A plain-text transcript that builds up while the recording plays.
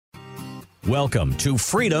Welcome to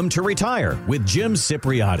Freedom to Retire with Jim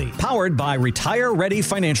Cipriotti, powered by Retire Ready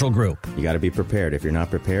Financial Group. You got to be prepared. If you're not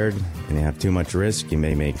prepared and you have too much risk, you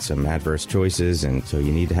may make some adverse choices. And so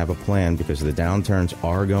you need to have a plan because the downturns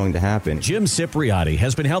are going to happen. Jim Cipriotti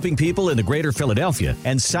has been helping people in the greater Philadelphia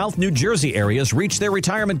and South New Jersey areas reach their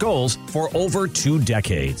retirement goals for over 2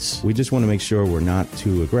 decades. We just want to make sure we're not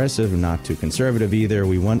too aggressive and not too conservative either.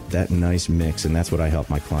 We want that nice mix, and that's what I help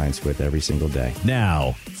my clients with every single day.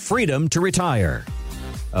 Now, Freedom to Retire.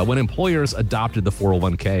 When employers adopted the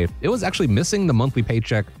 401k, it was actually missing the monthly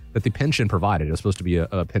paycheck that the pension provided. It was supposed to be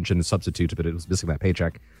a pension substitute, but it was missing that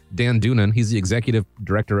paycheck. Dan Doonan, he's the executive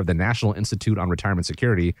director of the National Institute on Retirement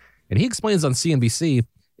Security, and he explains on CNBC,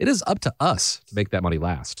 it is up to us to make that money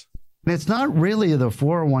last. It's not really the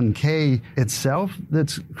 401k itself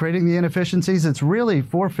that's creating the inefficiencies. It's really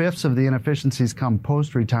 4/5 of the inefficiencies come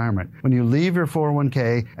post-retirement. When you leave your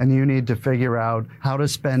 401k and you need to figure out how to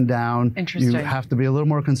spend down, you have to be a little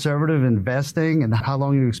more conservative investing and how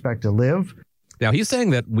long you expect to live. Now, he's saying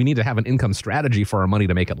that we need to have an income strategy for our money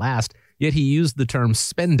to make it last, yet he used the term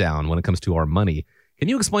spend down when it comes to our money. Can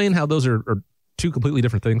you explain how those are two completely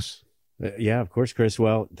different things? Yeah, of course, Chris.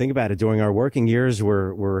 Well, think about it. During our working years,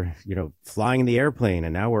 we're flying in the airplane,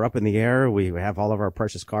 and now we're up in the air. We have all of our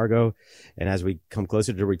precious cargo, and as we come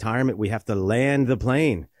closer to retirement, we have to land the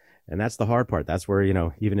plane, and that's the hard part. That's where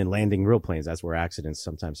even in landing real planes, that's where accidents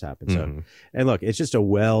sometimes happen. So, and look, it's just a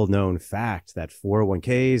well-known fact that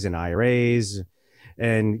 401ks and IRAs,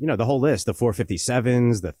 and the whole list, the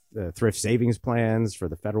 457s, the thrift savings plans for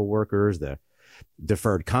the federal workers, the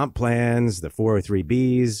deferred comp plans, the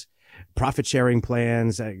 403bs. Profit sharing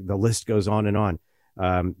plans, the list goes on and on.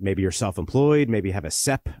 Maybe you're self-employed, maybe you have a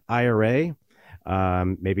SEP IRA,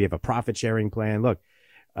 maybe you have a profit sharing plan. Look,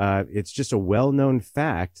 it's just a well-known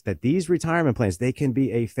fact that these retirement plans, they can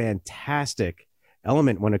be a fantastic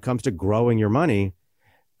element when it comes to growing your money,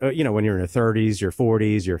 when you're in your 30s, your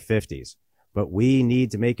 40s, your 50s. But we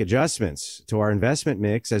need to make adjustments to our investment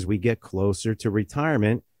mix as we get closer to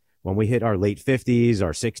retirement when we hit our late 50s,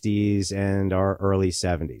 our 60s, and our early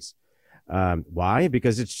 70s. Why?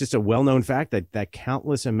 Because it's just a well-known fact that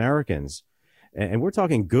countless Americans, and we're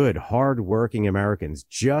talking good, hard-working Americans,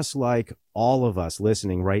 just like all of us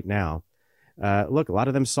listening right now, look, a lot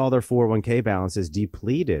of them saw their 401k balances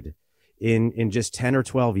depleted in just 10 or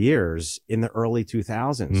 12 years in the early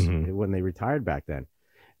 2000s when they retired back then.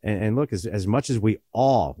 And look, as much as we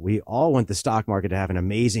all want the stock market to have an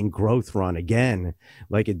amazing growth run again,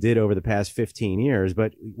 like it did over the past 15 years,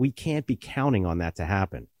 but we can't be counting on that to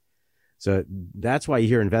happen. So that's why you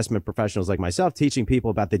hear investment professionals like myself teaching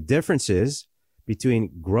people about the differences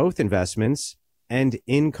between growth investments and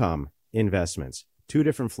income investments. 2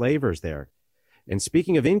 different flavors there. And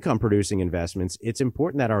speaking of income producing investments, it's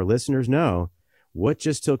important that our listeners know what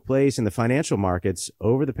just took place in the financial markets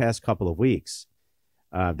over the past couple of weeks.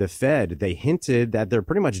 The Fed, they hinted that they're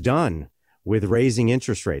pretty much done with raising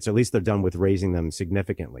interest rates. At least they're done with raising them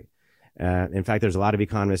significantly. In fact, there's a lot of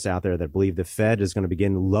economists out there that believe the Fed is going to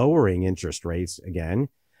begin lowering interest rates again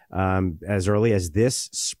as early as this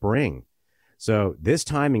spring. So this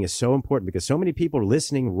timing is so important because so many people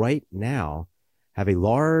listening right now have a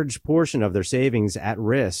large portion of their savings at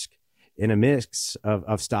risk in a mix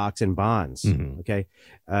of stocks and bonds. Okay.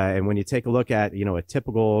 And when you take a look at, a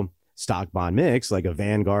typical stock bond mix, like a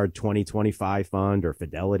Vanguard 2025 fund or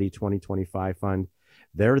Fidelity 2025 fund,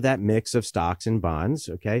 they're that mix of stocks and bonds.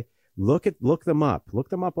 Okay. Look them up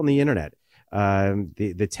on the internet.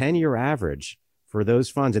 The 10-year average for those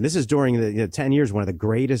funds, and this is during the 10 years, one of the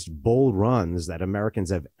greatest bull runs that Americans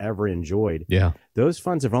have ever enjoyed. Yeah. Those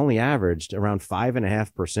funds have only averaged around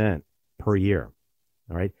 5.5% per year.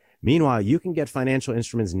 All right. Meanwhile, you can get financial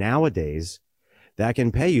instruments nowadays that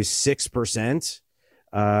can pay you 6%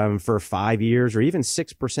 for 5 years or even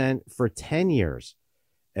 6% for 10 years.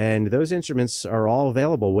 And those instruments are all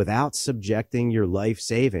available without subjecting your life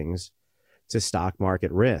savings to stock market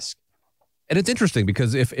risk. And it's interesting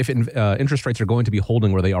because if interest rates are going to be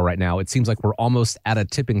holding where they are right now, it seems like we're almost at a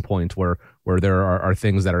tipping point where there are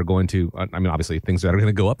things that are going to, obviously things that are going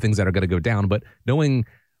to go up, things that are going to go down, but knowing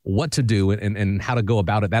what to do and how to go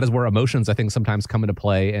about it, that is where emotions, I think, sometimes come into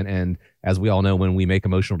play. And as we all know, when we make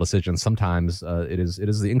emotional decisions, sometimes it is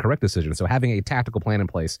the incorrect decision. So having a tactical plan in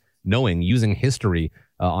place, using history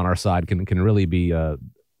on our side can really be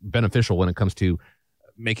beneficial when it comes to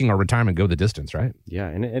making our retirement go the distance, right? Yeah,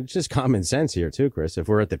 and it's just common sense here too, Chris. If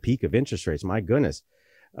we're at the peak of interest rates, my goodness,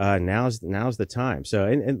 now's the time. So,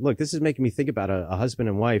 and look, this is making me think about a husband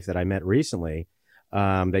and wife that I met recently.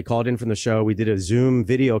 They called in from the show. We did a Zoom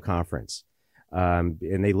video conference, and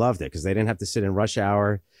they loved it because they didn't have to sit in rush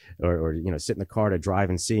hour or sit in the car to drive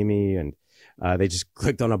and see me. And They just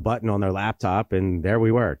clicked on a button on their laptop, and there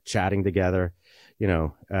we were chatting together,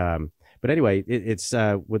 But anyway, it's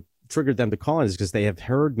what triggered them to call in is because they have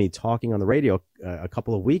heard me talking on the radio a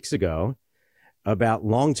couple of weeks ago about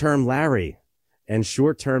long-term Larry and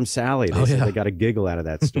short-term Sally. They said they got a giggle out of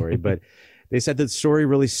that story, but they said the story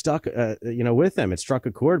really stuck, with them. It struck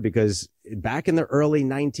a chord because back in the early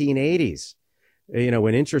 1980s,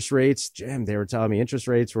 when interest rates, Jim, they were telling me interest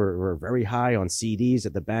rates were very high on CDs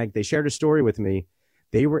at the bank. They shared a story with me.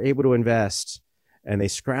 They were able to invest, and they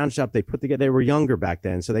scrounged up. They put together. They were younger back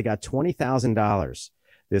then, so they got $20,000.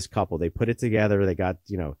 This couple, they put it together. They got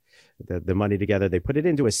the money together. They put it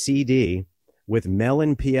into a CD with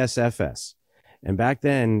Mellon PSFS. And back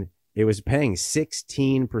then, it was paying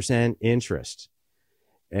 16% interest.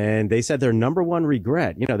 And they said their number one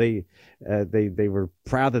regret, they were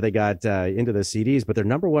proud that they got into the CDs, but their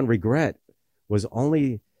number one regret was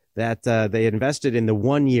only that they invested in the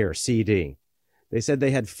 1-year CD. They said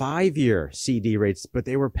they had 5-year CD rates, but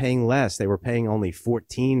they were paying less. They were paying only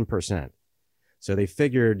 14%. So they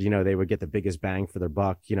figured, they would get the biggest bang for their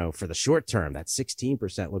buck, for the short term. That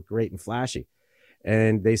 16% looked great and flashy.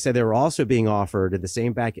 And they said they were also being offered at the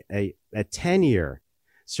same bank a 10-year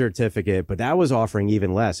certificate, but that was offering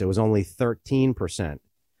even less. It was only 13%.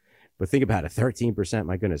 But think about it, 13%,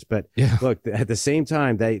 my goodness. But look, at the same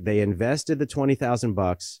time, they invested the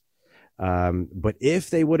 $20,000. But if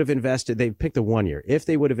they would have invested, they picked a 1-year. If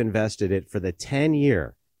they would have invested it for the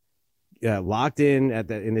 10-year, locked in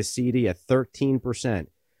in the CD at 13%,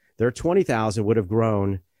 their $20,000 would have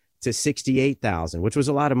grown to $68,000, which was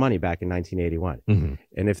a lot of money back in 1981. Mm-hmm.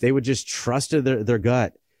 And if they would just trusted their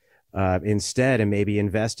gut instead and maybe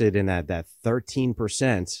invested in that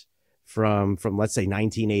 13% from let's say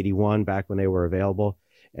 1981 back when they were available,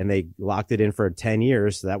 and they locked it in for 10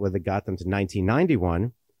 years, so that would have got them to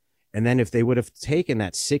 1991. And then if they would have taken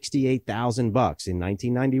that $68,000 in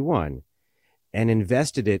 1991 and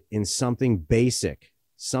invested it in something basic,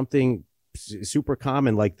 something super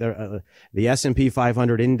common like the S&P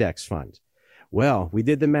 500 index fund. Well, we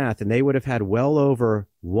did the math, and they would have had well over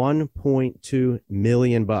 $1.2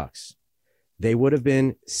 million. They would have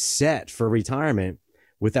been set for retirement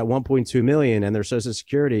with that $1.2 million and their Social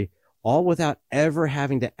Security, all without ever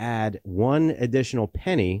having to add one additional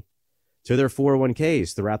penny to their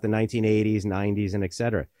 401ks throughout the 1980s, 90s, and et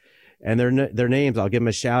cetera. And their names, I'll give them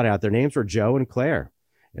a shout out. Their names were Joe and Claire,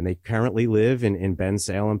 and they currently live in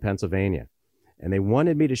Bensalem, Pennsylvania. And they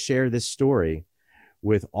wanted me to share this story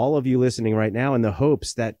with all of you listening right now in the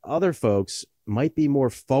hopes that other folks might be more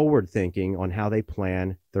forward thinking on how they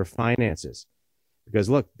plan their finances. Because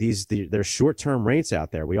look, there's short-term rates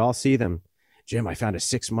out there. We all see them. Jim, I found a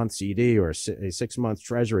 6-month CD or a 6-month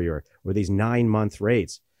treasury or these 9-month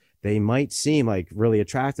rates. They might seem like really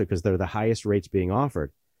attractive because they're the highest rates being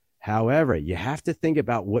offered. However, you have to think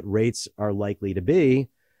about what rates are likely to be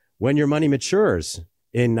when your money matures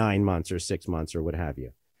in 9 months or 6 months or what have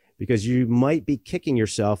you, because you might be kicking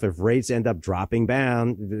yourself if rates end up dropping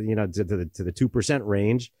down, to the 2%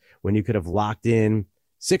 range when you could have locked in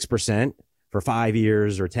 6% for 5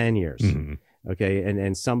 years or 10 years. Mm-hmm. Okay.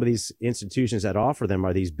 And some of these institutions that offer them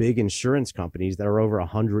are these big insurance companies that are over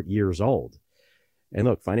 100 years old. And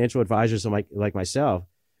look, financial advisors like myself,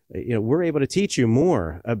 we're able to teach you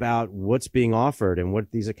more about what's being offered and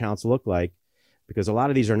what these accounts look like, because a lot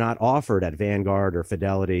of these are not offered at Vanguard or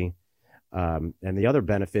Fidelity. And the other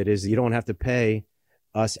benefit is you don't have to pay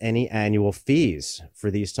us any annual fees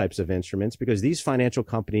for these types of instruments, because these financial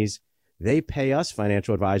companies, they pay us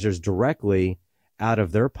financial advisors directly out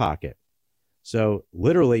of their pocket. So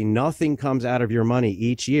literally nothing comes out of your money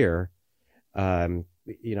each year, in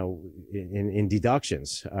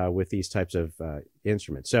deductions with these types of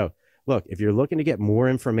instruments. So look, if you're looking to get more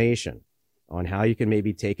information on how you can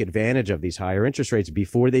maybe take advantage of these higher interest rates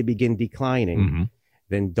before they begin declining, mm-hmm.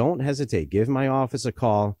 then don't hesitate. Give my office a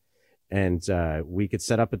call, and we could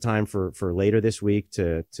set up a time for later this week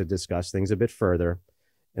to discuss things a bit further.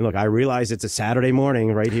 And look, I realize it's a Saturday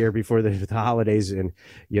morning right here before the holidays, and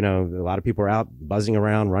a lot of people are out buzzing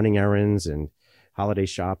around, running errands and holiday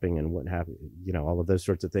shopping and what have you, all of those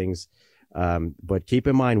sorts of things. But keep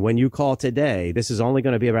in mind, when you call today, this is only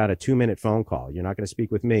going to be about a 2-minute phone call. You're not going to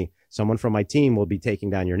speak with me. Someone from my team will be taking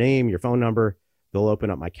down your name, your phone number. They'll open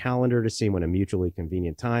up my calendar to see when a mutually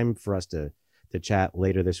convenient time for us to chat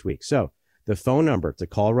later this week. So the phone number to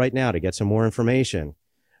call right now to get some more information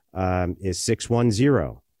is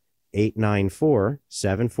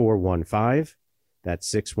 610-894-7415.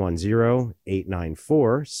 That's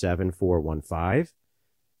 610-894-7415.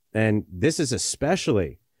 And this is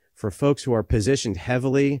especially for folks who are positioned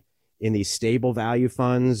heavily in these stable value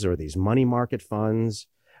funds or these money market funds,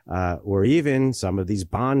 or even some of these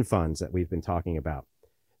bond funds that we've been talking about,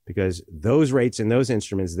 because those rates in those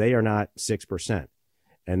instruments, they are not 6%.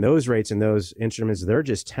 And those rates in those instruments, they're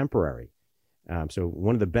just temporary. So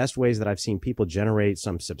one of the best ways that I've seen people generate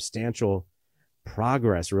some substantial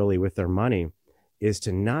progress really with their money is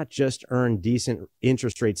to not just earn decent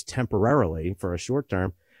interest rates temporarily for a short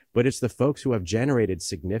term, but it's the folks who have generated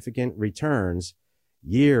significant returns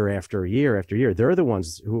year after year after year. They're the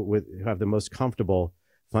ones who have the most comfortable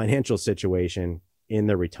financial situation in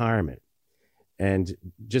their retirement. And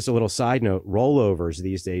just a little side note, rollovers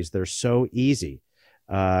these days, they're so easy.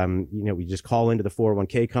 We just call into the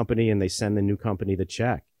 401k company and they send the new company the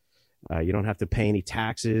check. You don't have to pay any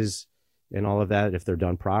taxes and all of that if they're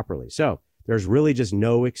done properly. So there's really just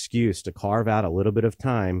no excuse to carve out a little bit of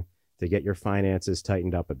time to get your finances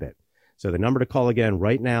tightened up a bit. So the number to call again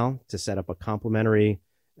right now to set up a complimentary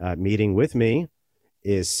meeting with me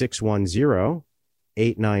is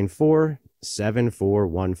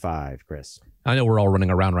 610-894-7415, Chris. I know we're all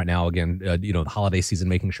running around right now, again, the holiday season,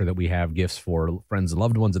 making sure that we have gifts for friends and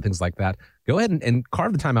loved ones and things like that. Go ahead and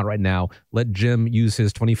carve the time out right now. Let Jim use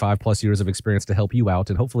his 25 plus years of experience to help you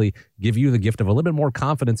out and hopefully give you the gift of a little bit more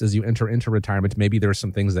confidence as you enter into retirement. Maybe there's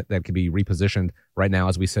some things that could be repositioned right now.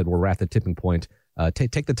 As we said, we're at the tipping point.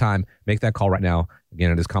 Take the time, make that call right now.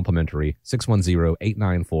 Again, it is complimentary,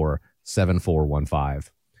 610-894-7415.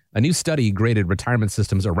 A new study graded retirement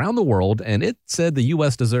systems around the world, and it said the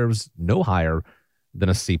U.S. deserves no higher than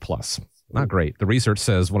a C+. Not great. The research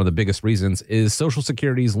says one of the biggest reasons is Social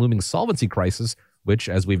Security's looming solvency crisis, which,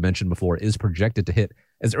 as we've mentioned before, is projected to hit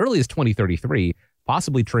as early as 2033,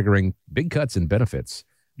 possibly triggering big cuts in benefits.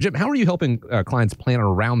 Jim, how are you helping clients plan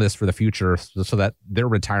around this for the future so that their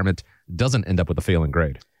retirement doesn't end up with a failing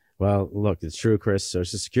grade? Well, look, it's true, Chris.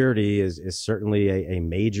 Social Security is certainly a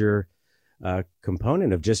major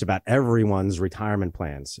component of just about everyone's retirement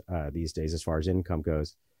plans these days as far as income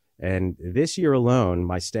goes. And this year alone,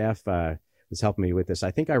 my staff was helping me with this. I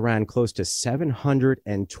think I ran close to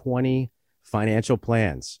 720 financial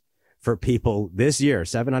plans for people this year,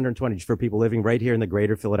 720 for people living right here in the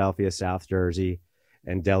greater Philadelphia, South Jersey,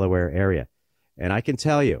 and Delaware area. And I can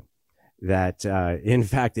tell you that, in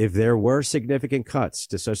fact, if there were significant cuts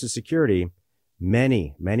to Social Security,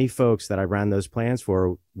 many folks that I ran those plans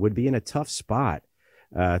for would be in a tough spot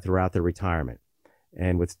throughout their retirement.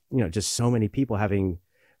 And with, just so many people having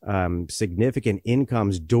significant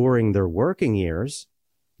incomes during their working years,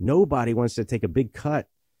 nobody wants to take a big cut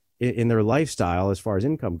in their lifestyle as far as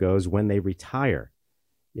income goes when they retire.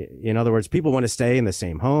 In other words, people want to stay in the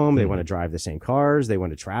same home. They want to drive the same cars. They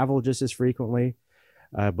want to travel just as frequently.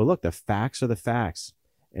 But look, the facts are the facts.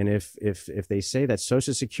 And if they say that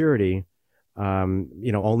Social Security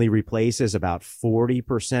only replaces about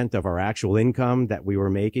 40% of our actual income that we were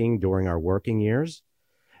making during our working years,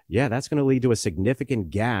 that's going to lead to a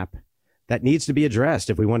significant gap that needs to be addressed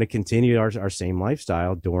if we want to continue our same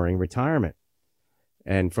lifestyle during retirement.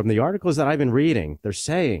 And from the articles that I've been reading, they're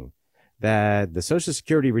saying that the Social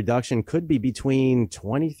Security reduction could be between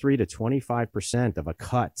 23 to 25% of a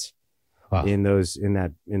cut in those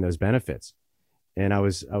benefits. And I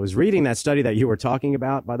was reading that study that you were talking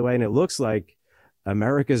about, by the way, and it looks like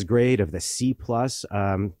America's grade of the C+.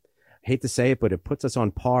 Hate to say it, but it puts us on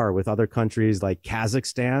par with other countries like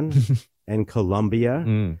Kazakhstan and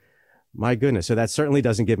Colombia. My goodness. So that certainly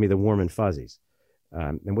doesn't give me the warm and fuzzies.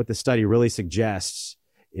 And what the study really suggests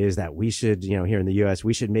is that we should, here in the U.S.,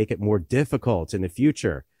 we should make it more difficult in the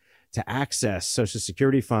future to access Social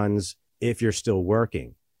Security funds if you're still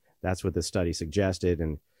working. That's what the study suggested.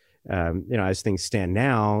 And as things stand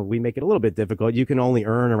now, we make it a little bit difficult. You can only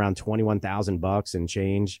earn around $21,000 and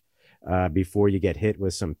change before you get hit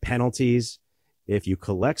with some penalties if you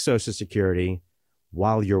collect Social Security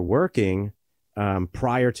while you're working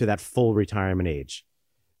prior to that full retirement age.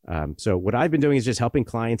 So what I've been doing is just helping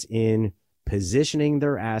clients in positioning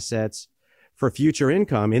their assets for future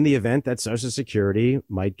income in the event that Social Security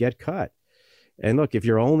might get cut. And look, if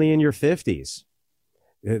you're only in your 50s,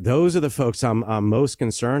 those are the folks I'm most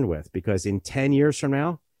concerned with, because in 10 years from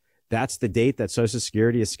now, that's the date that Social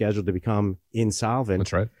Security is scheduled to become insolvent.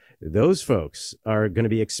 That's right. Those folks are going to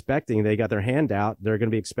be expecting, they got their hand out, they're going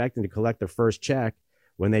to be expecting to collect their first check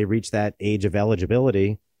when they reach that age of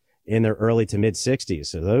eligibility in their early to mid 60s.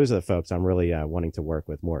 So those are the folks I'm really wanting to work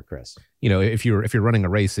with more, Chris. If you're running a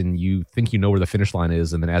race and you think where the finish line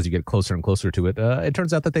is, and then as you get closer and closer to it, it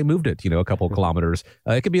turns out that they moved it, a couple of kilometers.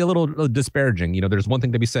 It could be a little disparaging. There's one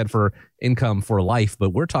thing to be said for income for life,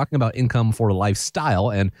 but we're talking about income for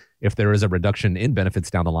lifestyle. And if there is a reduction in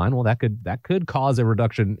benefits down the line, well, that could cause a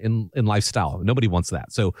reduction in lifestyle. Nobody wants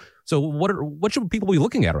that. So what should people be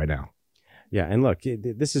looking at right now? Yeah, and look,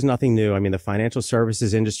 this is nothing new. I mean, the financial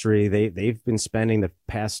services industry, they've been spending the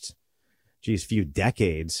past, few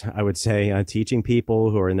decades, I would say, teaching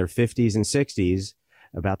people who are in their 50s and 60s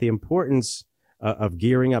about the importance of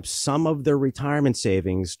gearing up some of their retirement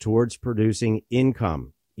savings towards producing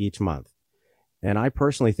income each month. And I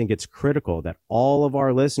personally think it's critical that all of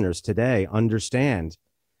our listeners today understand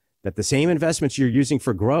that the same investments you're using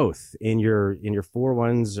for growth in your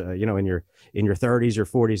 401s, in your 30s or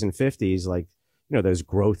 40s and 50s, like, those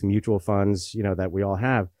growth mutual funds, that we all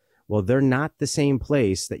have. Well, they're not the same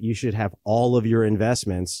place that you should have all of your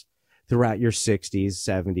investments throughout your 60s,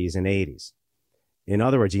 70s, and 80s. In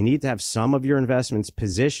other words, you need to have some of your investments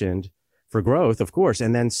positioned for growth, of course,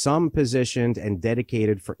 and then some positioned and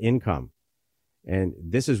dedicated for income. And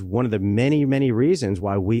this is one of the many, many reasons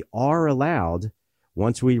why we are allowed,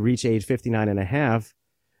 once we reach age 59 and a half,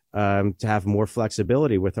 to have more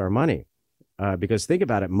flexibility with our money. Because think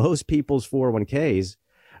about it, most people's 401ks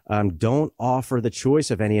don't offer the choice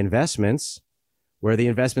of any investments where the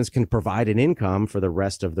investments can provide an income for the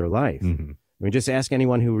rest of their life. Mm-hmm. I mean, just ask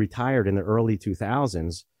anyone who retired in the early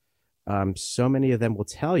 2000s. So many of them will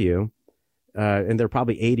tell you, and they're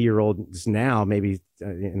probably 80-year-olds now, maybe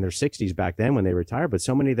in their 60s back then when they retired, but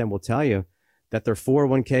so many of them will tell you that their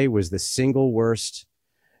 401k was the single worst,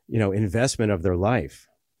 investment of their life.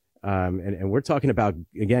 And we're talking about,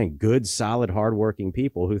 again, good, solid, hardworking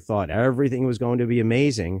people who thought everything was going to be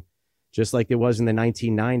amazing, just like it was in the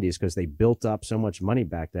 1990s, because they built up so much money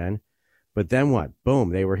back then. But then what?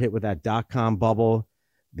 Boom, they were hit with that dot-com bubble.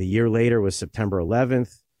 The year later was September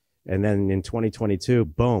 11th. And then in 2022,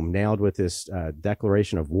 boom, nailed with this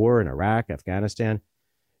declaration of war in Iraq, Afghanistan.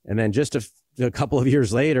 And then just a couple of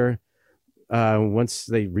years later, once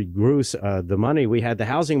they regrew the money, we had the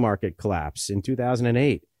housing market collapse in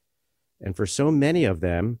 2008. And for so many of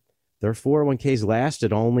them, their 401ks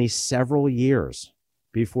lasted only several years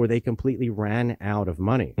before they completely ran out of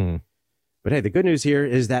money. Mm. But hey, the good news here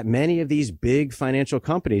is that many of these big financial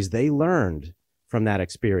companies, they learned from that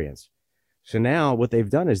experience. So now what they've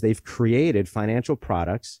done is they've created financial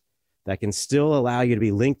products that can still allow you to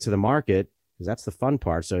be linked to the market, because that's the fun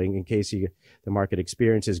part. So in case the market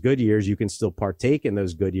experiences good years, you can still partake in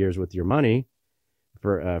those good years with your money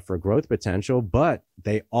for growth potential. But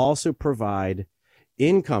they also provide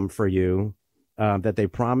income for you that they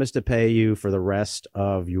promise to pay you for the rest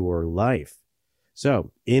of your life.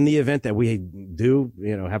 So in the event that we do,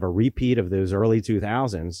 have a repeat of those early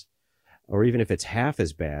 2000s, or even if it's half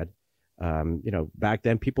as bad, back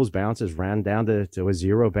then people's balances ran down to a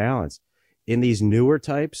zero balance. In these newer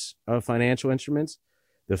types of financial instruments,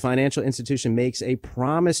 the financial institution makes a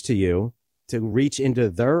promise to you to reach into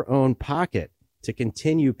their own pocket to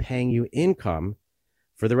continue paying you income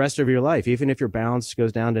for the rest of your life, even if your balance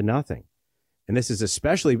goes down to nothing. And this is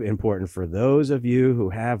especially important for those of you who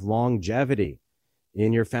have longevity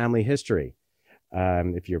in your family history.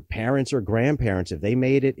 If your parents or grandparents, if they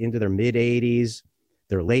made it into their mid 80s,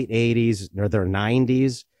 their late 80s, or their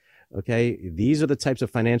 90s, okay, these are the types of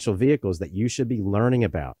financial vehicles that you should be learning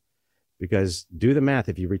about. Because do the math,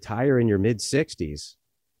 if you retire in your mid 60s,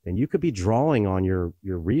 then you could be drawing on your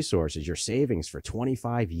resources, your savings for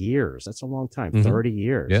 25 years. That's a long time, mm-hmm. 30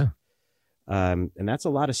 years. Yeah. And that's a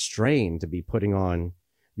lot of strain to be putting on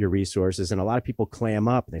your resources. And a lot of people clam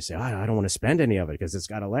up and they say, I don't want to spend any of it because it's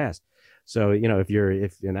got to last. So,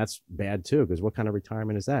 and that's bad too, because what kind of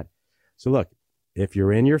retirement is that? So look, if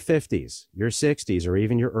you're in your 50s, your 60s, or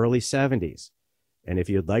even your early 70s, and if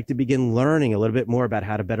you'd like to begin learning a little bit more about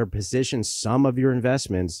how to better position some of your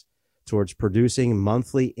investments towards producing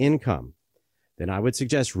monthly income, then I would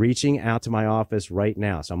suggest reaching out to my office right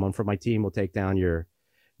now. Someone from my team will take down your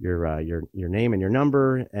name and your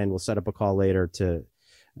number, and we'll set up a call later to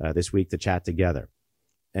this week to chat together.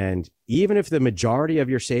 And even if the majority of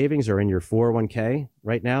your savings are in your 401k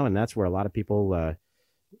right now, and that's where a lot of people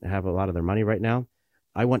have a lot of their money right now,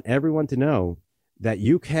 I want everyone to know that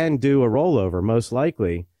you can do a rollover, most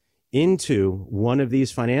likely, into one of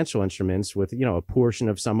these financial instruments with, a portion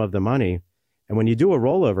of some of the money. And when you do a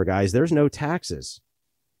rollover, guys, there's no taxes.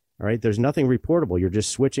 All right. There's nothing reportable. You're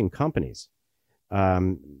just switching companies.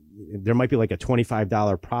 There might be like a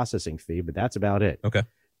 $25 processing fee, but that's about it. Okay.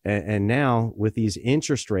 And now with these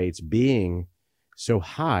interest rates being so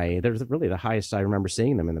high, they're really the highest I remember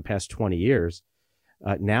seeing them in the past 20 years.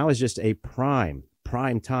 Now is just a prime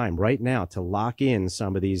time right now to lock in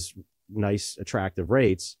some of these nice, attractive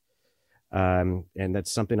rates. And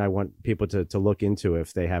that's something I want people to look into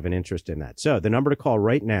if they have an interest in that. So the number to call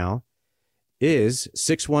right now is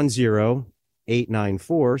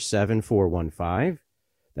 610-894-7415.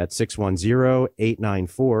 That's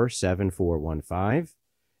 610-894-7415.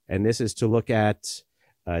 And this is to look at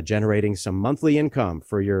generating some monthly income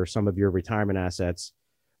for some of your retirement assets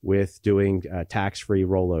with doing tax-free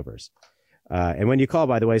rollovers. And when you call,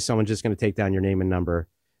 by the way, someone's just going to take down your name and number.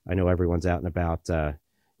 I know everyone's out and about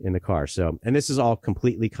in the car. So, and this is all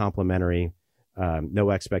completely complimentary, no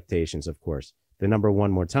expectations, of course. The number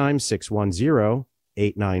one more time,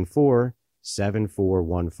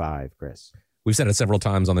 610-894-7415, Chris. We've said it several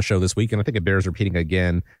times on the show this week, and I think it bears repeating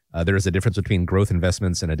again. There is a difference between growth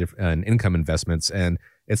investments and income investments, and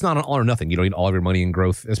it's not an all or nothing. You don't need all of your money in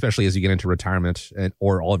growth, especially as you get into retirement,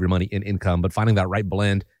 or all of your money in income. But finding that right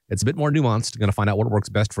blend, it's a bit more nuanced. You're going to find out what works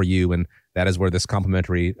best for you, and that is where this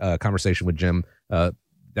complimentary conversation with Jim,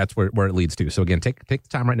 that's where it leads to. So again, take the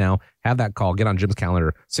time right now, have that call, get on Jim's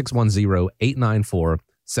calendar,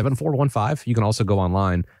 610-894-7415. You can also go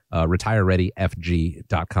online,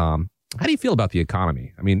 retirereadyfg.com. How do you feel about the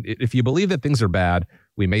economy? I mean, if you believe that things are bad,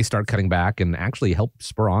 we may start cutting back and actually help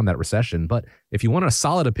spur on that recession. But if you want a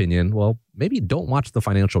solid opinion, well, maybe don't watch the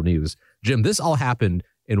financial news. Jim, this all happened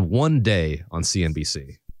in one day on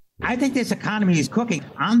CNBC. I think this economy is cooking.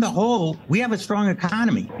 On the whole, we have a strong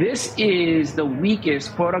economy. This is the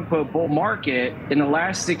weakest, quote unquote, bull market in the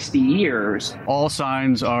last 60 years. All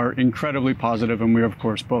signs are incredibly positive, and we're, of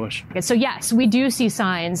course, bullish. So, yes, we do see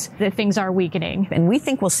signs that things are weakening. And we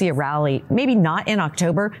think we'll see a rally, maybe not in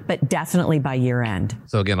October, but definitely by year end.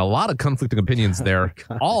 So, again, a lot of conflicting opinions there,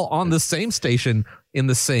 all on the same station in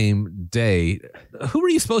the same day. Who are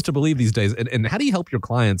you supposed to believe these days? And how do you help your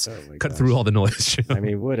clients cut through all the noise? I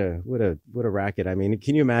mean, what a racket. I mean,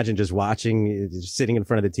 can you imagine just watching, just sitting in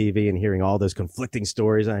front of the TV and hearing all those conflicting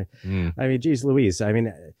stories? I mean, geez Louise. I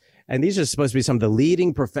mean, and these are supposed to be some of the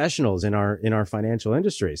leading professionals in our financial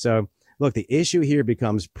industry. So look, the issue here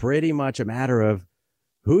becomes pretty much a matter of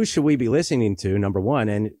who should we be listening to, number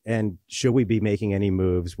one, and should we be making any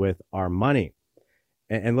moves with our money?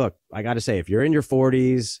 And look, I got to say, if you're in your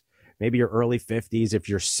 40s, maybe your early 50s, if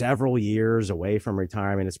you're several years away from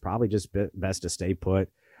retirement, it's probably just best to stay put,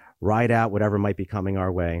 ride out whatever might be coming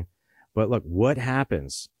our way. But look, what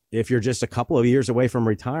happens if you're just a couple of years away from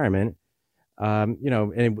retirement? And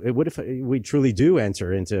what if we truly do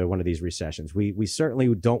enter into one of these recessions? We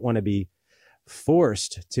certainly don't want to be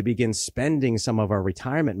forced to begin spending some of our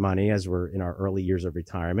retirement money as we're in our early years of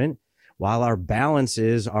retirement, while our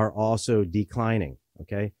balances are also declining.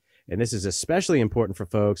 Okay. And this is especially important for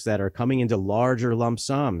folks that are coming into larger lump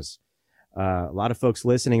sums. A lot of folks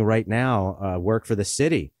listening right now work for the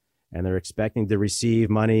city, and they're expecting to receive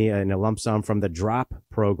money in a lump sum from the DROP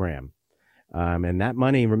program. And that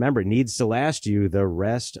money, remember, needs to last you the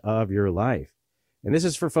rest of your life. And this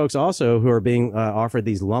is for folks also who are being offered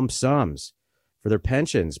these lump sums for their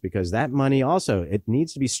pensions, because that money also, it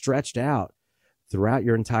needs to be stretched out throughout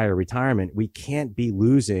your entire retirement. We can't be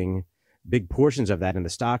losing big portions of that in the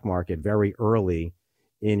stock market very early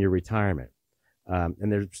in your retirement.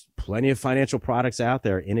 And there's plenty of financial products out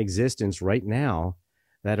there in existence right now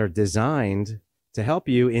that are designed to help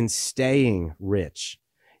you in staying rich.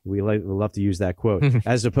 We love to use that quote,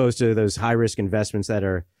 as opposed to those high risk investments that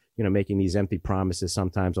are, making these empty promises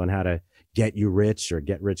sometimes on how to get you rich or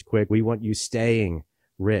get rich quick. We want you staying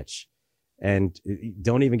rich. And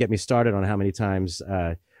don't even get me started on how many times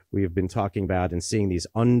we have been talking about and seeing these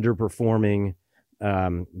underperforming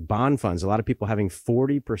bond funds. A lot of people having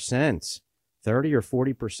 40%, 30 or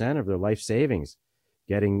 40% of their life savings,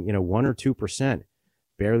 getting 1 or 2%,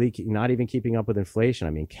 barely, not even keeping up with inflation.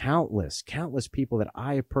 I mean, countless people that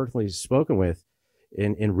I have personally spoken with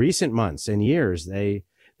in recent months and years, they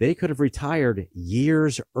could have retired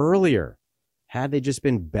years earlier had they just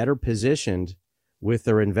been better positioned with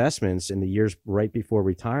their investments in the years right before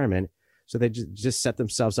retirement. So they just set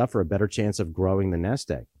themselves up for a better chance of growing the nest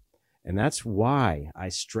egg. And that's why I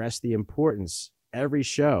stress the importance every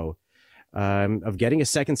show of getting a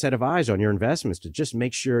second set of eyes on your investments to just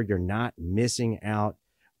make sure you're not missing out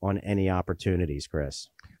on any opportunities, Chris.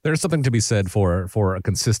 There's something to be said for a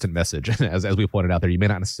consistent message. As we pointed out there, you may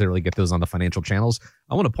not necessarily get those on the financial channels.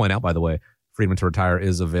 I want to point out, by the way, Freedmen to Retire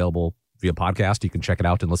is available via podcast. You can check it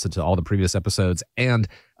out and listen to all the previous episodes. And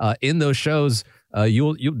in those shows,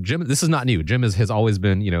 Jim, this is not new. Jim has always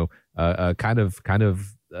been, kind of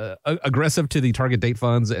aggressive to the target date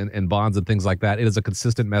funds and bonds and things like that. It is a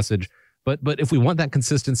consistent message. But if we want that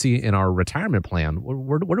consistency in our retirement plan,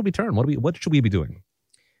 where do we turn? What should we be doing?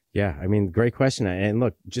 Yeah, I mean, great question. And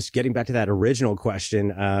look, just getting back to that original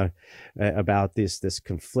question about this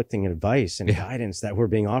conflicting advice and guidance that we're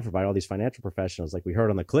being offered by all these financial professionals, like we heard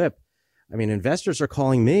on the clip. I mean, investors are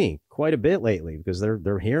calling me quite a bit lately because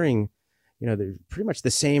they're hearing, they're pretty much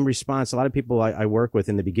the same response. A lot of people I work with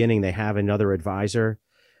in the beginning, they have another advisor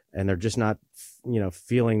and they're just not,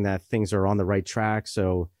 feeling that things are on the right track.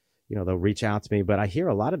 So, they'll reach out to me. But I hear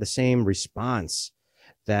a lot of the same response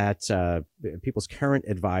that people's current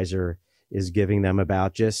advisor is giving them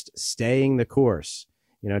about just staying the course.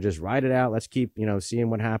 Just ride it out. Let's keep, seeing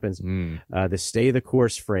what happens. The stay the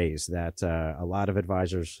course phrase that a lot of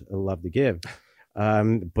advisors love to give.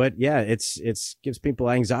 But yeah, it's gives people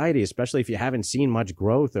anxiety, especially if you haven't seen much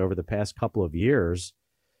growth over the past couple of years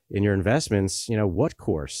in your investments. What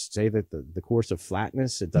course? Say that the course of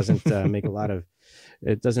flatness. It doesn't make a lot of.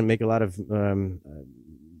 It doesn't make a lot of.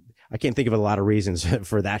 I can't think of a lot of reasons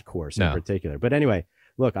for that course in particular. But anyway,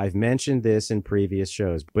 look, I've mentioned this in previous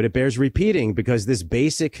shows, but it bears repeating because this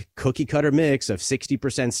basic cookie cutter mix of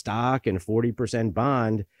 60% stock and 40%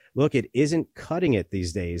 bond, look, it isn't cutting it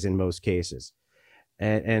these days in most cases.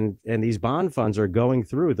 And these bond funds are going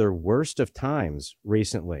through their worst of times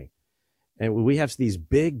recently. And we have these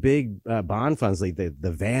big bond funds like the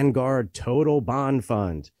Vanguard Total Bond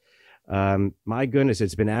Fund. My goodness,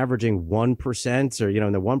 it's been averaging 1% or,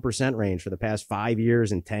 in the 1% range for the past 5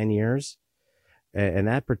 years and 10 years. And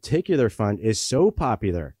that particular fund is so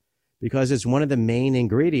popular because it's one of the main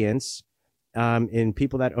ingredients in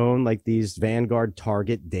people that own like these Vanguard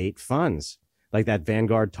target date funds, like that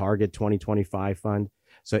Vanguard Target 2025 fund.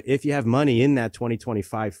 So if you have money in that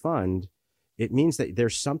 2025 fund, it means that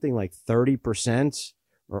there's something like 30%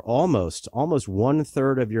 or almost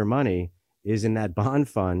 1/3 of your money is in that bond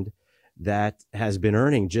fund that has been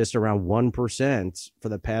earning just around 1% for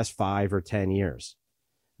the past 5 or 10 years.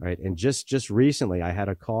 Right. And just recently, I had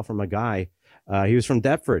a call from a guy. He was from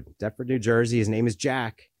Deptford, New Jersey. His name is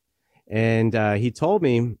Jack. And he told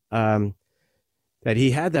me that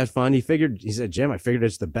he had that fund. He said, Jim, I figured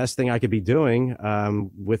it's the best thing I could be doing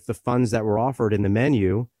with the funds that were offered in the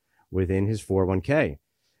menu within his 401k.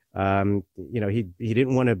 He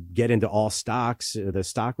didn't want to get into all stocks, the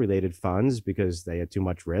stock related funds, because they had too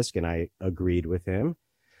much risk. And I agreed with him.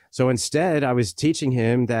 So instead, I was teaching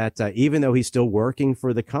him that even though he's still working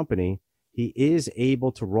for the company, he is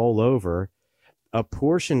able to roll over a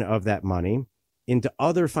portion of that money into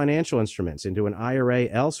other financial instruments, into an IRA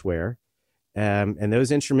elsewhere. And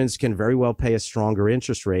those instruments can very well pay a stronger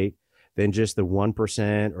interest rate than just the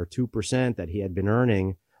 1% or 2% that he had been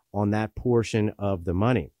earning on that portion of the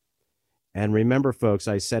money. And remember, folks,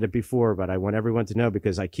 I said it before, but I want everyone to know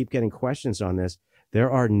because I keep getting questions on this.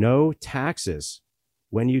 There are no taxes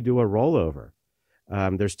when you do a rollover.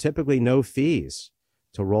 There's typically no fees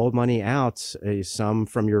to roll money out, some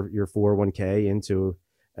from your 401k into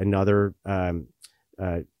another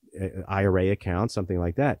IRA account, something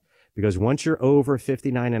like that. Because once you're over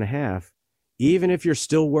 59 and a half, even if you're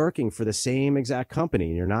still working for the same exact company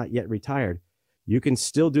and you're not yet retired, you can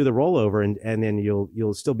still do the rollover and then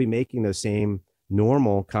you'll still be making those same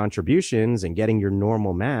normal contributions and getting your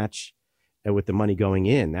normal match with the money going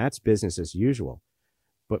in. That's business as usual.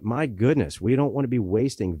 But my goodness, we don't want to be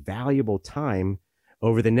wasting valuable time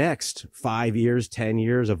over the next 5 years, 10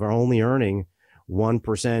 years of only earning 1%,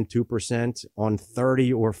 2% on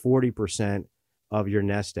 30 or 40% of your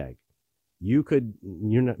nest egg. You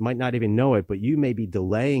might not even know it, but you may be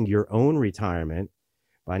delaying your own retirement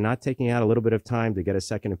by not taking out a little bit of time to get a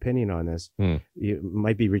second opinion on this. You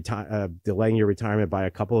might be delaying your retirement by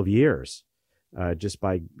a couple of years just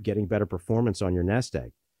by getting better performance on your nest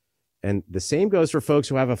egg. And the same goes for folks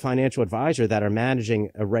who have a financial advisor that are managing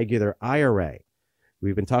a regular IRA.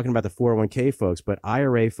 We've been talking about the 401k folks, but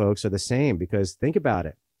IRA folks are the same because think about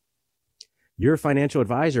it. Your financial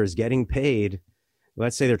advisor is getting paid.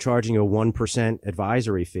 Let's say they're charging you a 1%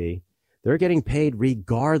 advisory fee. They're getting paid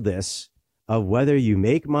regardless of whether you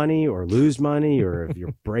make money or lose money or if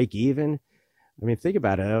you break even. I mean, think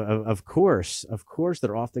about it. Of course,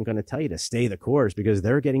 they're often going to tell you to stay the course because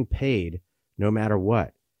they're getting paid no matter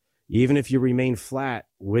what. Even if you remain flat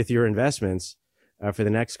with your investments for the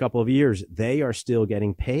next couple of years, they are still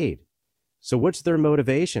getting paid. So what's their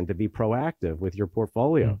motivation to be proactive with your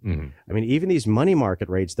portfolio? Mm-hmm. I mean, even these money market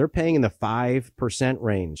rates, they're paying in the 5%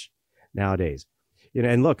 range nowadays.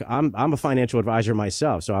 And look, I'm a financial advisor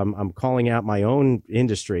myself, so I'm calling out my own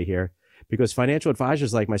industry here because financial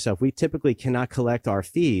advisors like myself, we typically cannot collect our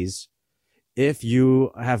fees if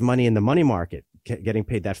you have money in the money market getting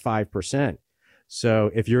paid that 5%.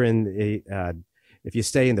 So if you're if you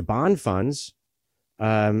stay in the bond funds,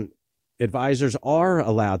 advisors are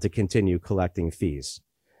allowed to continue collecting fees.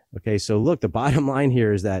 Okay, so look, the bottom line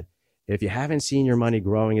here is that if you haven't seen your money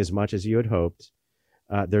growing as much as you had hoped,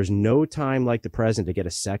 there's no time like the present to get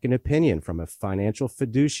a second opinion from a financial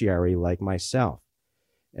fiduciary like myself.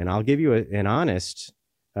 And I'll give you an honest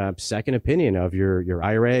second opinion of your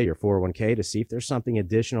IRA, your 401k, to see if there's something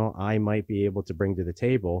additional I might be able to bring to the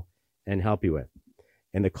table and help you with.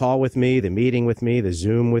 And the call with me, the meeting with me, the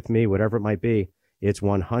Zoom with me, whatever it might be, it's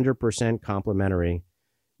 100% complimentary,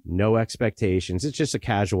 no expectations. It's just a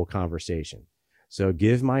casual conversation. So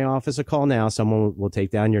give my office a call now. Someone will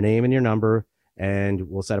take down your name and your number, and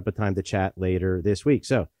we'll set up a time to chat later this week.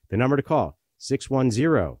 So the number to call,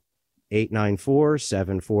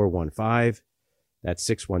 610-894-7415. That's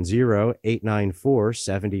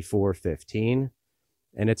 610-894-7415.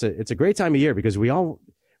 And it's a great time of year because we all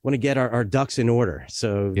want to get our ducks in order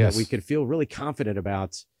so that we could feel really confident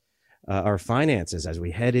about our finances as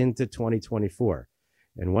we head into 2024.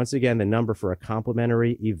 And once again, the number for a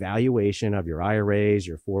complimentary evaluation of your IRAs,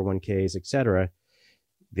 your 401ks, etc.,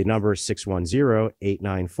 the number is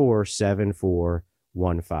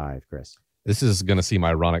 610-894-7415, Chris. This is going to seem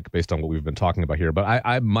ironic based on what we've been talking about here, but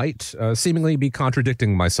I might seemingly be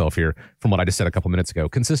contradicting myself here from what I just said a couple minutes ago.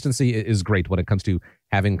 Consistency is great when it comes to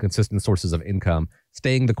having consistent sources of income,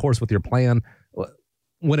 staying the course with your plan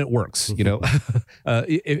when it works. You know,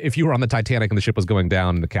 if you were on the Titanic and the ship was going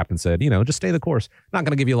down and the captain said, just stay the course, not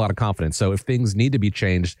going to give you a lot of confidence. So if things need to be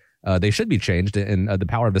changed, they should be changed. And the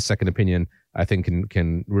power of the second opinion, I think,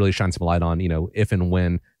 can really shine some light on, if and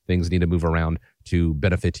when things need to move around to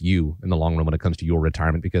benefit you in the long run when it comes to your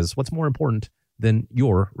retirement, because what's more important than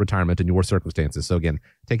your retirement and your circumstances? So again,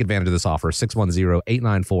 take advantage of this offer,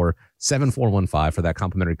 610-894-7415 for that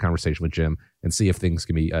complimentary conversation with Jim and see if things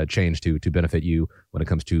can be changed to benefit you when it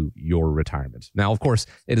comes to your retirement. Now, of course,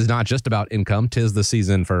 it is not just about income. 'Tis the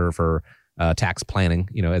season for tax planning,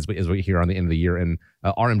 as we hear on the end of the year, and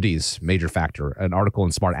RMDs, major factor. An article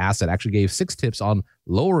in Smart Asset actually gave 6 tips on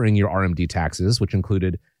lowering your RMD taxes, which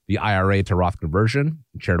included the IRA to Roth conversion,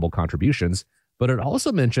 charitable contributions, but it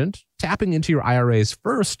also mentioned tapping into your IRAs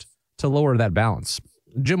first to lower that balance.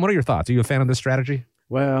 Jim, what are your thoughts? Are you a fan of this strategy?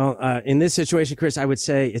 Well, in this situation, Chris, I would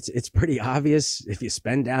say it's pretty obvious. If you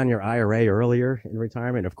spend down your IRA earlier in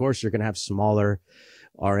retirement, of course, you're going to have smaller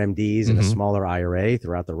RMDs and a smaller IRA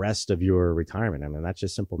throughout the rest of your retirement. I mean, that's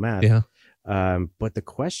just simple math. Yeah. But the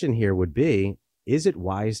question here would be, is it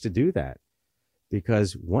wise to do that?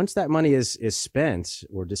 Because once that money is spent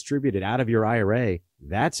or distributed out of your IRA,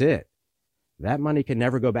 that's it. That money can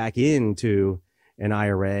never go back into an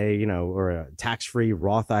IRA, or a tax-free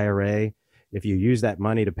Roth IRA if you use that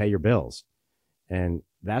money to pay your bills. And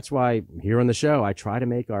that's why here on the show, I try to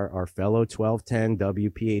make our fellow 1210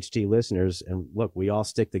 WPHT listeners, and look, we all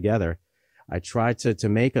stick together. I try to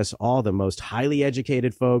make us all the most highly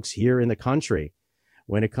educated folks here in the country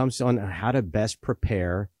when it comes on how to best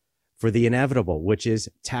prepare for the inevitable, which is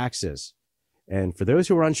taxes. And for those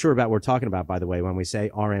who are unsure about what we're talking about, by the way, when we say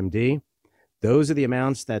RMD, those are the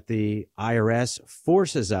amounts that the IRS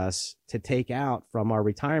forces us to take out from our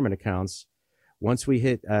retirement accounts once we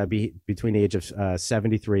hit between the age of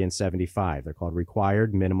 73 and 75. They're called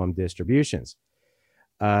required minimum distributions.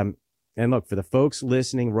 And look, for the folks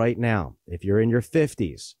listening right now, if you're in your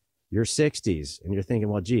 50s, your 60s, and you're thinking,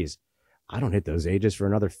 well, geez, I don't hit those ages for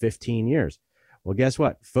another 15 years. Well, guess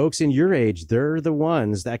what? Folks in your age, they're the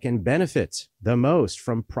ones that can benefit the most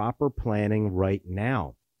from proper planning right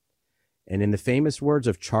now. And in the famous words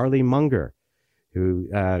of Charlie Munger, who,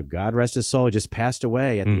 God rest his soul, just passed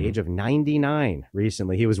away at the age of 99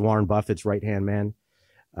 recently. He was Warren Buffett's right-hand man.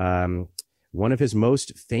 One of his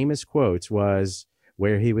most famous quotes was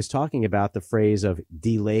where he was talking about the phrase of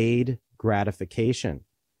delayed gratification,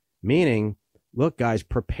 meaning, look, guys,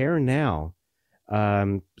 prepare now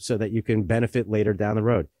so that you can benefit later down the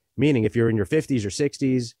road. Meaning, if you're in your 50s or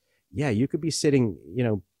 60s, yeah, you could be sitting,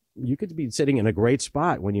 you could be sitting in a great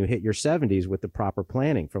spot when you hit your 70s with the proper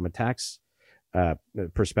planning from a tax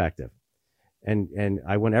perspective. And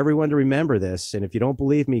I want everyone to remember this. And if you don't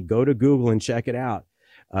believe me, go to Google and check it out.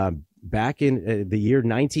 Back in the year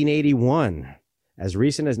 1981, as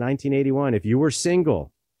recent as 1981, if you were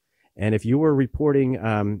single and if you were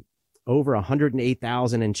reporting over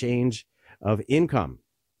 108,000 and change of income,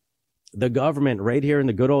 the government right here in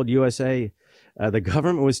the good old USA, the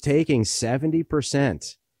government was taking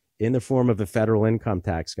 70% in the form of a federal income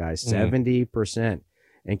tax, guys, 70%.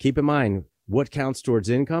 And keep in mind, what counts towards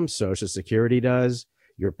income? Social Security does,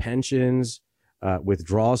 your pensions,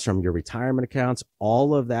 withdrawals from your retirement accounts,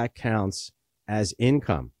 all of that counts as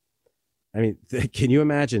income. I mean, can you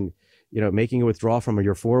imagine, making a withdrawal from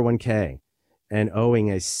your 401k and owing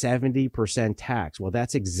a 70% tax? Well,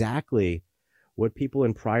 that's exactly what people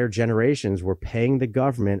in prior generations were paying the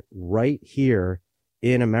government right here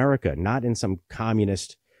in America, not in some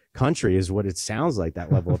communist country is what it sounds like,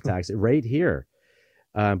 that level of tax right here.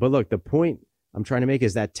 But look, the point I'm trying to make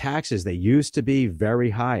is that taxes, they used to be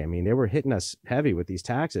very high. I mean, they were hitting us heavy with these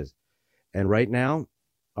taxes. And right now,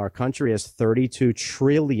 our country has $32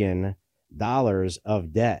 trillion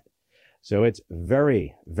of debt. So it's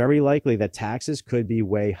very, very likely that taxes could be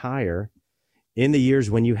way higher in the years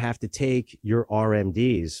when you have to take your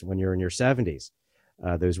RMDs when you're in your 70s,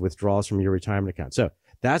 those withdrawals from your retirement account. So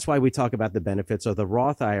that's why we talk about the benefits of the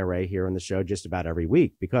Roth IRA here on the show just about every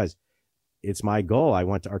week, because it's my goal. I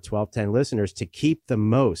want our 1210 listeners to keep the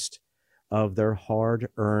most of their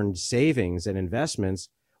hard-earned savings and investments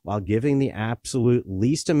while giving the absolute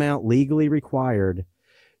least amount legally required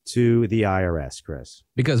to the IRS, Chris.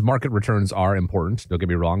 Because market returns are important, don't get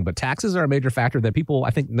me wrong, but taxes are a major factor that people, I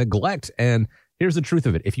think, neglect. And here's the truth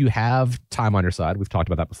of it. If you have time on your side, we've talked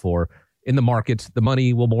about that before, in the market, the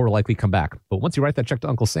money will more likely come back. But once you write that check to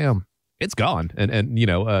Uncle Sam, it's gone. And you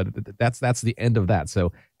know, that's the end of that.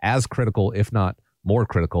 So as critical, if not more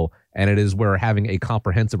critical, and it is where having a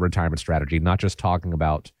comprehensive retirement strategy, not just talking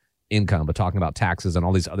about income, but talking about taxes and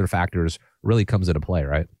all these other factors really comes into play,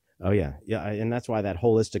 right? Oh, yeah. Yeah. And that's why that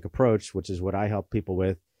holistic approach, which is what I help people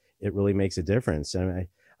with, it really makes a difference. And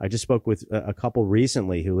I just spoke with a couple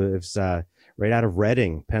recently who lives right out of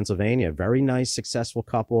Reading, Pennsylvania. Very nice, successful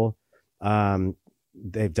couple.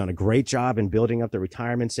 They've done a great job in building up their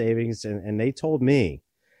retirement savings. And they told me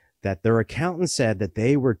that their accountant said that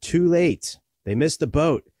they were too late. They missed the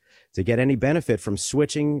boat to get any benefit from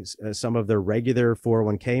switching some of their regular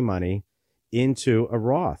 401k money into a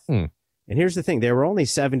Roth. And here's the thing. They were only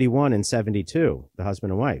 71 and 72, the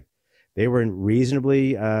husband and wife. They were in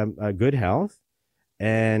reasonably good health.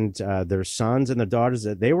 And their sons and their daughters,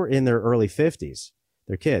 they were in their early 50s,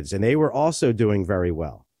 their kids. And they were also doing very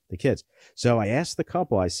well, the kids. So I asked the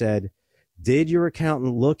couple, I said, did your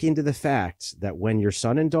accountant look into the fact that when your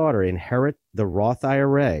son and daughter inherit the Roth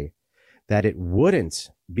IRA, that it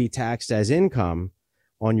wouldn't be taxed as income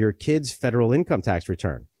on your kid's federal income tax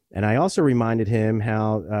return? And I also reminded him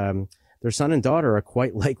how their son and daughter are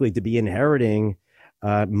quite likely to be inheriting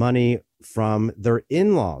money from their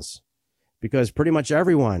in-laws, because pretty much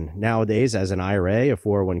everyone nowadays has an IRA, a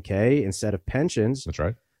 401k instead of pensions. That's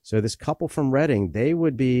right. So this couple from Reading, they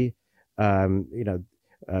would be,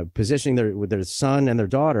 positioning their son and their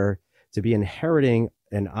daughter to be inheriting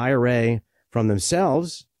an IRA from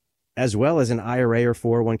themselves, as well as an IRA or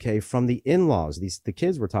 401k from the in-laws, the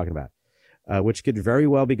kids we're talking about. Which could very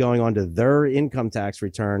well be going on to their income tax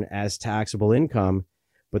return as taxable income.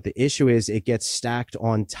 But the issue is it gets stacked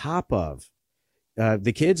on top of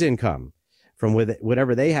the kids' income from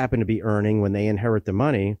whatever they happen to be earning when they inherit the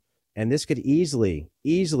money. And this could easily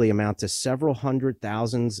amount to several hundred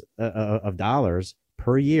thousands of dollars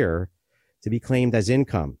per year to be claimed as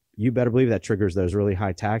income. You better believe that triggers those really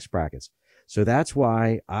high tax brackets. So that's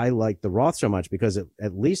why I like the Roth so much, because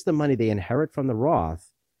at least the money they inherit from the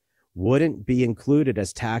Roth wouldn't be included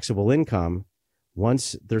as taxable income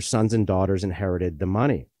once their sons and daughters inherited the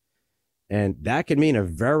money. And that could mean a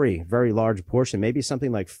very, very large portion, maybe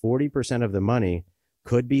something like 40% of the money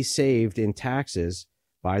could be saved in taxes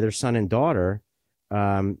by their son and daughter,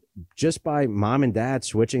 just by mom and dad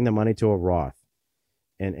switching the money to a Roth.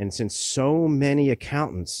 And since so many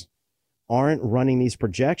accountants aren't running these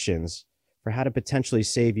projections for how to potentially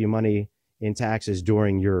save you money in taxes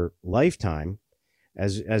during your lifetime,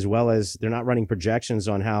 as well as they're not running projections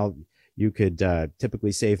on how you could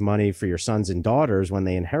typically save money for your sons and daughters when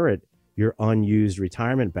they inherit your unused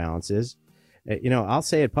retirement balances. I'll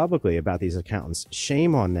say it publicly about these accountants.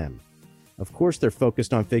 Shame on them. Of course, they're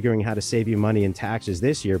focused on figuring how to save you money in taxes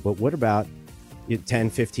this year, but what about 10,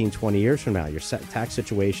 15, 20 years from now? Your tax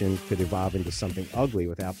situation could evolve into something ugly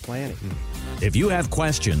without planning. If you have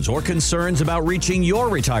questions or concerns about reaching your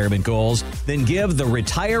retirement goals, then give the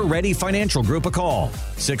Retire Ready Financial Group a call,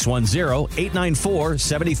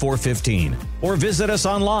 610-894-7415, or visit us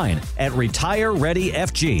online at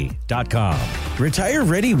retirereadyfg.com. Retire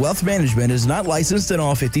Ready Wealth Management is not licensed in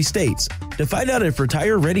all 50 states. To find out if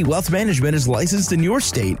Retire Ready Wealth Management is licensed in your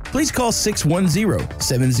state, please call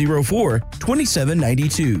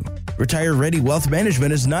 610-704-2792. Retire Ready Wealth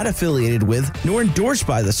Management is not affiliated with nor endorsed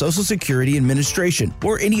by the Social Security Administration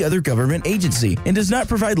or any other government agency and does not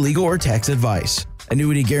provide legal or tax advice.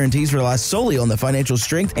 Annuity guarantees rely solely on the financial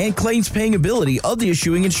strength and claims paying ability of the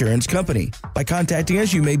issuing insurance company. By contacting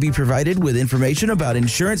us, you may be provided with information about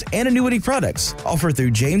insurance and annuity products offered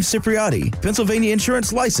through James Cipriotti, Pennsylvania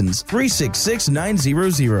Insurance License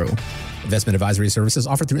 366900. Investment advisory services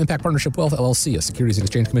offered through Impact Partnership Wealth LLC, a Securities and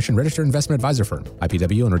Exchange Commission registered investment advisor firm.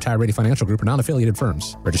 IPW and Retire Ready Financial Group are non-affiliated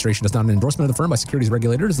firms. Registration is not an endorsement of the firm by securities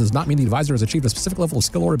regulators and does not mean the advisor has achieved a specific level of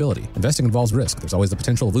skill or ability. Investing involves risk. There's always the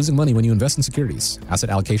potential of losing money when you invest in securities. Asset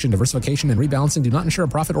allocation, diversification, and rebalancing do not ensure a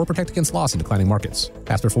profit or protect against loss in declining markets.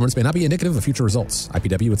 Past performance may not be indicative of future results.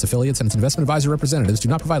 IPW, its affiliates, and its investment advisor representatives do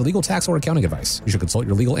not provide legal, tax, or accounting advice. You should consult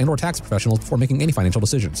your legal and/or tax professionals before making any financial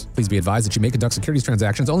decisions. Please be advised that you may conduct securities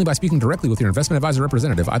transactions only by speaking directly with your investment advisor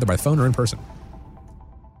representative, either by phone or in person.